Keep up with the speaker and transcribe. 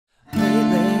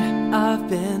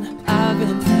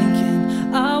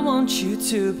want you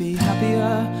to be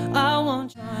happier. I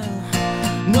want you.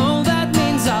 No, that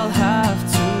means I'll have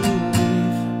to leave.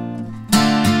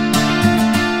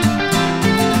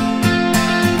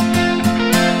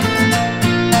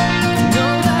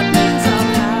 No, that means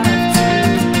I'll have to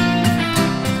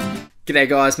leave. G'day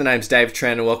guys, my name's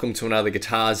Tran and welcome to another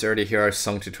Guitar Zero to Hero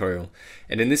song tutorial.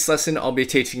 And in this lesson I'll be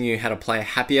teaching you how to play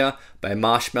Happier by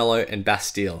Marshmello and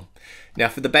Bastille. Now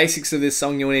for the basics of this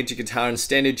song, you'll need your guitar in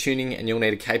standard tuning and you'll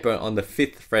need a capo on the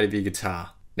 5th fret of your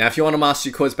guitar. Now if you want to master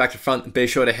your chords back to front, be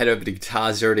sure to head over to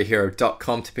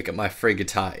guitarzerotohero.com to pick up my free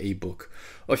guitar ebook.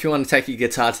 Or if you want to take your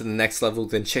guitar to the next level,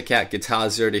 then check out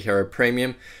GZ2H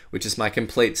Premium, which is my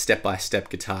complete step-by-step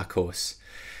guitar course.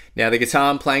 Now the guitar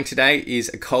I'm playing today is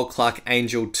a Cole Clark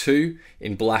Angel 2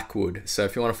 in Blackwood, so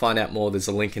if you want to find out more, there's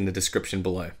a link in the description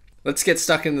below. Let's get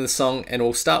stuck into the song and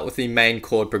we'll start with the main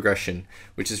chord progression,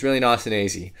 which is really nice and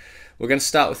easy. We're going to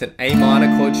start with an A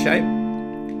minor chord shape,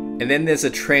 and then there's a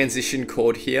transition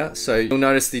chord here. So you'll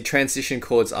notice the transition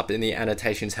chords up in the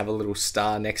annotations have a little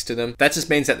star next to them. That just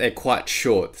means that they're quite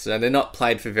short, so they're not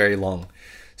played for very long.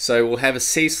 So we'll have a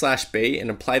C/B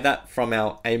and play that from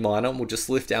our A minor. We'll just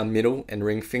lift our middle and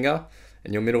ring finger,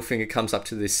 and your middle finger comes up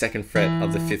to the 2nd fret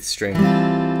of the 5th string,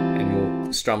 and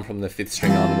we'll strum from the 5th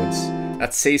string onwards.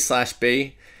 That's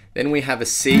C/B. Then we have a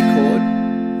C chord,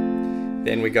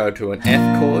 then we go to an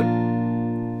F chord,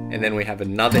 and then we have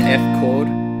another F chord,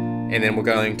 and then we're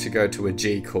going to go to a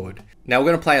G chord. Now we're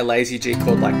going to play a lazy G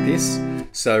chord like this.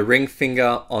 So ring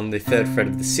finger on the 3rd fret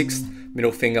of the 6th,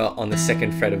 middle finger on the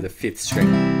 2nd fret of the 5th string.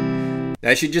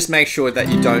 Now you should just make sure that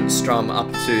you don't strum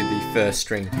up to the 1st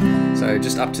string. So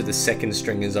just up to the 2nd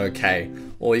string is okay,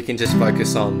 or you can just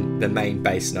focus on the main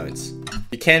bass notes.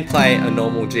 You can play a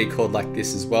normal G chord like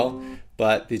this as well,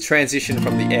 but the transition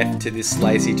from the F to this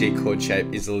lazy G chord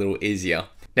shape is a little easier.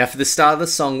 Now for the start of the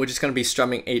song, we're just going to be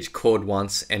strumming each chord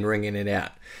once and ringing it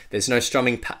out. There's no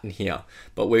strumming pattern here,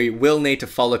 but we will need to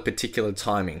follow particular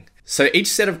timing. So each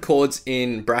set of chords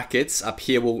in brackets up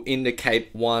here will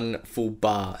indicate one full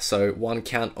bar, so one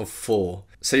count of 4.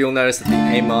 So you'll notice that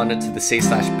the A minor to the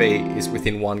C/B is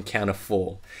within one count of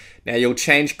 4. Now you'll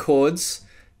change chords.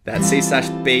 That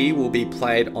C/B will be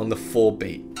played on the 4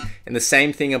 beat. And the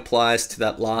same thing applies to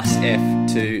that last F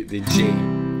to the G.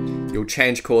 You'll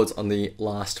change chords on the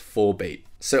last 4 beat.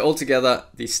 So altogether,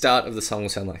 the start of the song will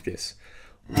sound like this.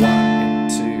 1 and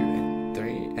 2 and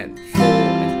 3 and 4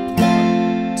 and 1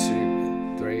 and 2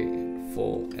 and 3 and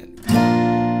 4 and 1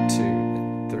 and 2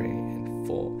 and 3 and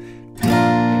 4 1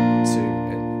 and 2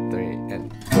 and 3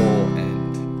 and 4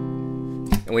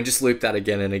 and we just loop that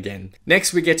again and again.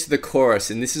 Next we get to the chorus,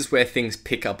 and this is where things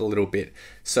pick up a little bit.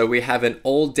 So we have an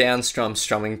all down strum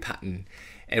strumming pattern,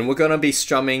 and we're going to be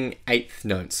strumming 8th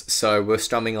notes. So we're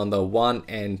strumming on the 1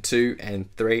 and 2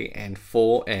 and 3 and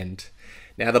 4 and.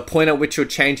 Now the point at which you're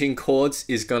changing chords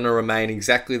is going to remain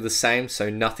exactly the same, so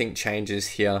nothing changes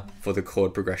here for the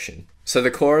chord progression. So the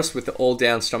chorus with the all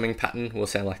down strumming pattern will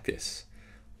sound like this.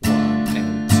 1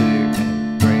 and 2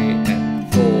 and 3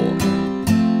 and 4 and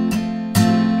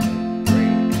 2 and 3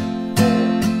 and 4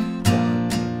 and 1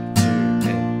 and 2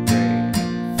 and 3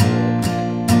 and 4 and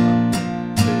 1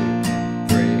 and 2 and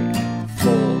 3 and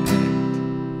 4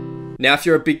 and. Now if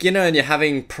you're a beginner and you're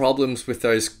having problems with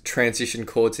those transition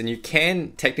chords, and you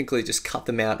can technically just cut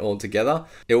them out altogether,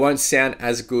 it won't sound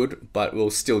as good, but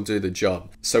will still do the job.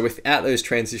 So without those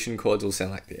transition chords, it will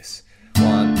sound like this.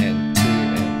 1 and 2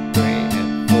 and 3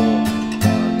 and 4 and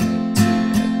 1 and 2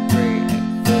 and 3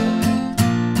 and 4 and.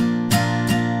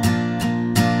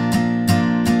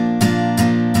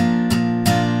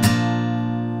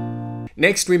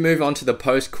 Next we move on to the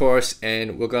post-chorus,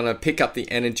 and we're going to pick up the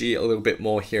energy a little bit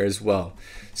more here as well.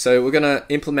 So we're going to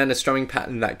implement a strumming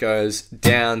pattern that goes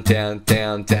down, down,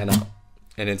 down, down, up,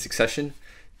 and in succession,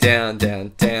 down,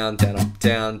 down, down, down, up,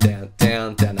 down, down,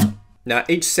 down, down, up. Now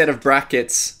each set of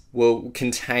brackets will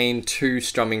contain 2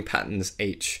 strumming patterns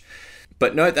each.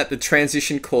 But note that the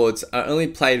transition chords are only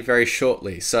played very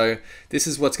shortly, so this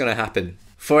is what's going to happen.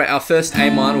 For our first A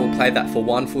minor, we'll play that for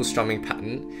 1 full strumming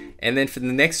pattern, and then for the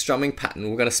next strumming pattern,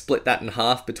 we're going to split that in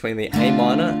half between the A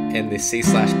minor and the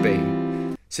C/B.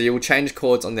 So you will change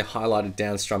chords on the highlighted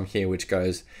down strum here, which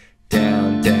goes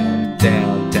down, down,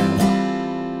 down, down,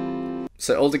 up.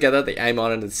 So altogether, the A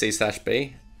minor to the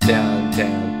C/B, down,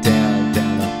 down, down,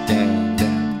 down, up, down,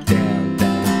 down, down,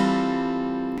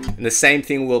 down, up. And the same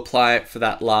thing will apply for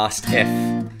that last F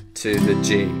to the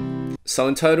G. So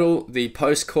in total, the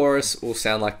post-chorus will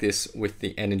sound like this with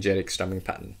the energetic strumming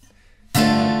pattern.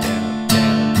 Down, down,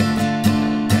 down,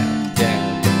 down, down, down,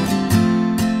 down, down.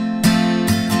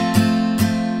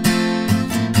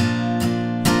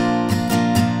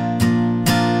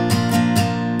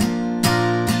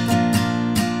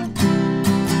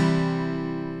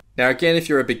 Now again, if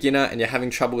you're a beginner and you're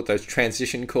having trouble with those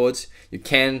transition chords, you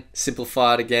can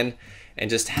simplify it again and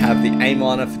just have the A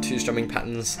minor for 2 strumming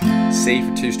patterns, C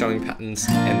for 2 strumming patterns,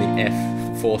 and the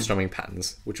F for 4 strumming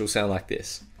patterns, which will sound like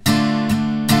this.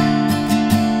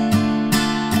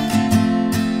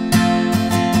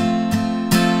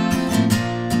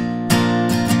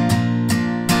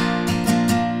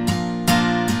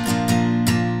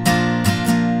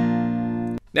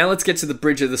 Now let's get to the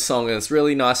bridge of the song, and it's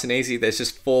really nice and easy. There's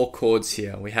just 4 chords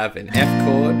here. We have an F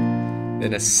chord,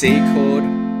 then a C chord,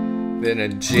 then a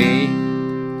G,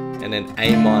 and an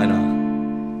A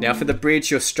minor. Now for the bridge,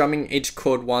 you're strumming each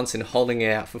chord once and holding it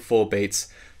out for 4 beats,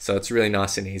 so it's really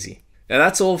nice and easy. Now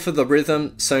that's all for the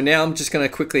rhythm, so now I'm just going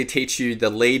to quickly teach you the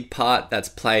lead part that's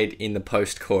played in the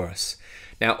post-chorus.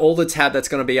 Now all the tab that's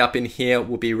going to be up in here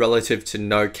will be relative to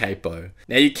no capo.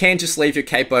 Now you can just leave your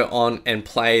capo on and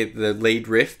play the lead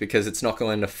riff because it's not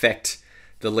going to affect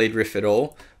the lead riff at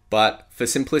all. But for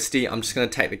simplicity, I'm just going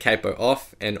to take the capo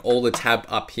off, and all the tab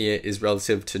up here is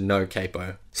relative to no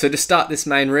capo. So to start this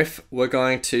main riff, we're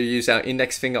going to use our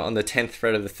index finger on the 10th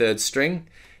fret of the 3rd string.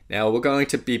 Now we're going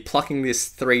to be plucking this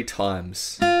 3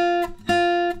 times.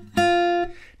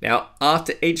 Now,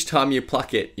 after each time you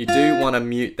pluck it, you do want to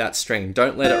mute that string.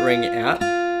 Don't let it ring out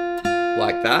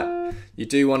like that. You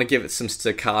do want to give it some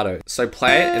staccato. So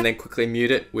play it and then quickly mute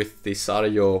it with the side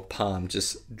of your palm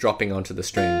just dropping onto the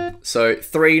string. So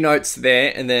 3 notes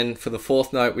there, and then for the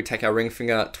 4th note, we take our ring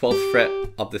finger, 12th fret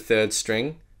of the 3rd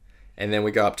string, and then we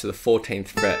go up to the 14th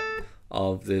fret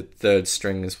of the 3rd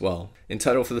string as well. In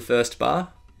total for the first bar.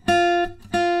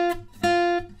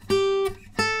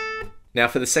 Now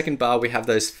for the second bar, we have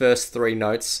those first 3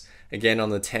 notes, again on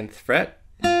the 10th fret.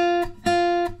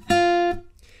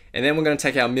 And then we're going to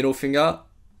take our middle finger,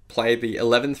 play the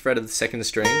 11th fret of the 2nd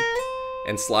string,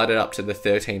 and slide it up to the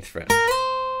 13th fret.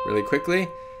 Really quickly,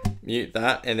 mute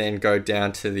that, and then go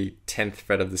down to the 10th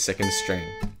fret of the 2nd string.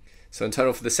 So in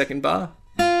total for the second bar.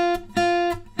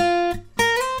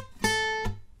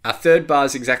 Our third bar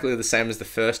is exactly the same as the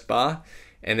first bar.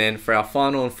 And then for our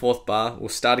final and 4th bar, we'll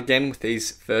start again with these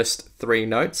first 3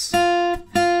 notes.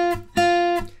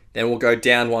 Then we'll go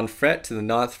down 1 fret to the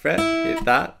 9th fret, hit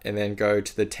that, and then go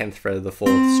to the 10th fret of the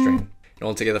 4th string. And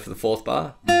all together for the 4th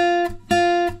bar.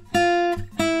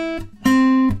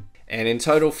 And in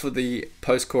total for the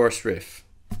post-chorus riff.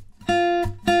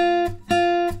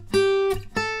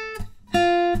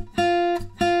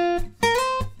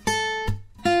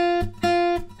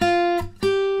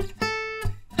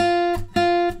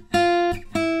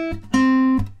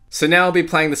 So now I'll be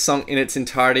playing the song in its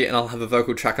entirety, and I'll have a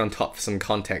vocal track on top for some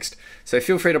context. So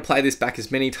feel free to play this back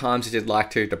as many times as you'd like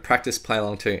to practice, play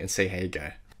along to, and see how you go.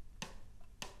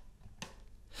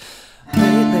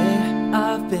 Lately,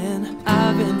 I've been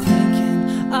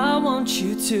thinking, I want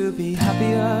you to be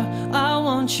happier. I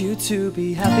want you to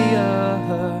be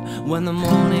happier. When the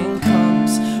morning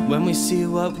comes, when we see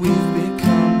what we've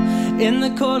become. In the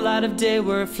cold light of day,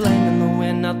 we're a flame in the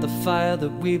wind, not the fire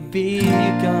that we've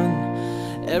begun.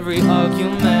 Every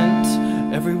argument,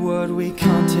 every word we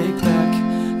can't take back.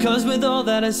 'Cause with all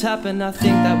that has happened, I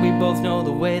think that we both know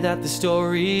the way that the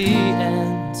story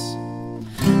ends.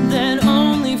 Then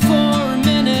only for a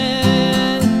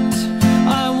minute,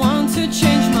 I want to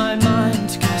change my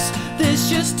mind, 'cause this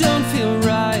just don't feel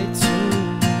right to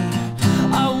me.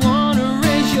 I want to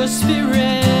raise your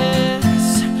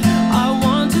spirits, I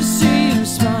want to see you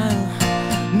smile.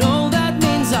 No, that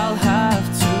means I'll have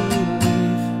to.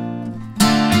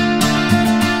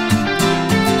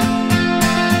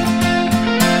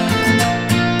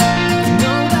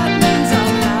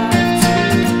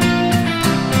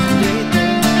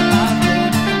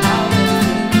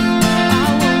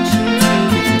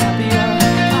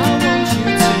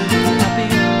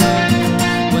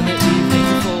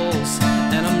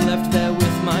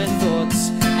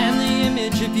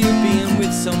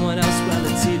 Someone else, well,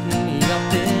 it's eating me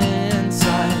up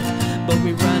inside. But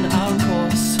we ran our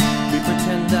course, we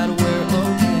pretend that we're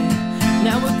okay.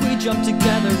 Now if we jump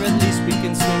together, at least we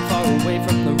can swim far away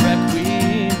from the wreck we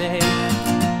made.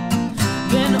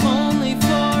 Then only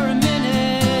for a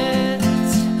minute,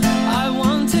 I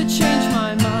want to change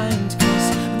my mind,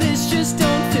 'cause this just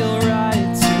don't feel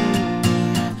right to me.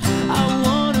 I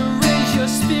want to raise your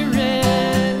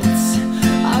spirits,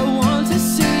 I want to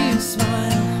see you smile.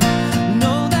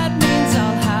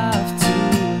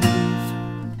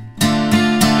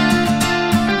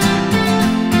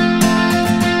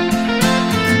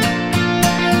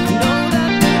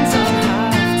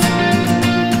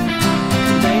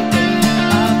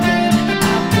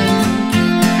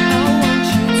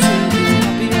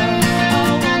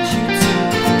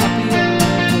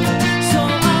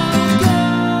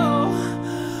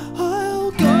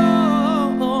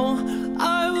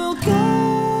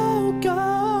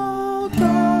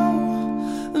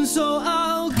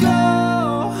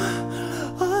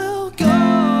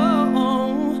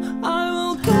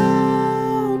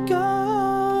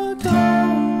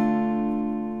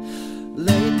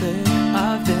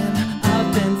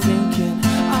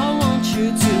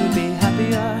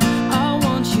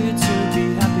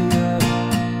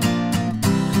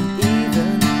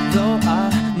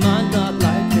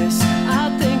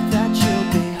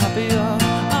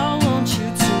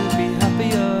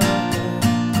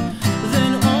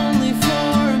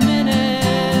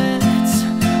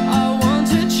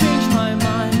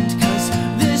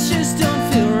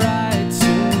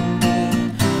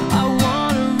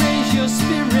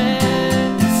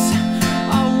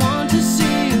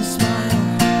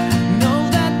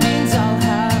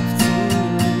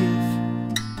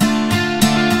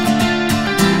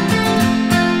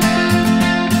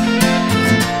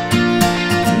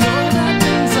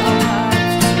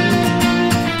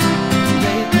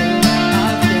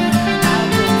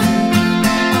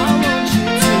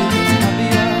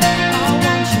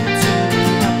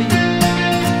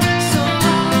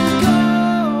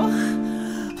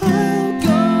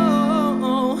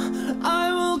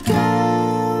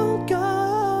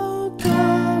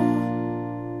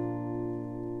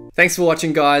 Thanks for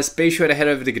watching, guys. Be sure to head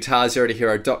over to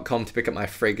guitar0tohero.com to pick up my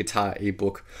free guitar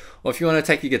ebook. Or if you want to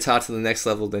take your guitar to the next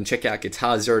level, then check out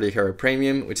Guitar0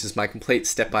 Premium, which is my complete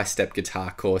step-by-step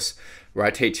guitar course, where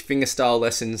I teach fingerstyle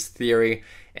lessons, theory,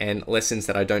 and lessons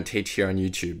that I don't teach here on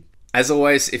YouTube. As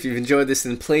always, if you've enjoyed this,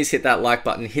 then please hit that like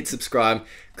button, hit subscribe,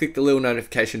 click the little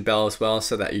notification bell as well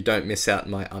so that you don't miss out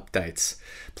on my updates.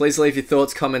 Please leave your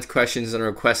thoughts, comments, questions, and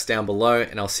requests down below,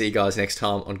 and I'll see you guys next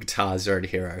time on Guitar0 to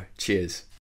Hero. Cheers.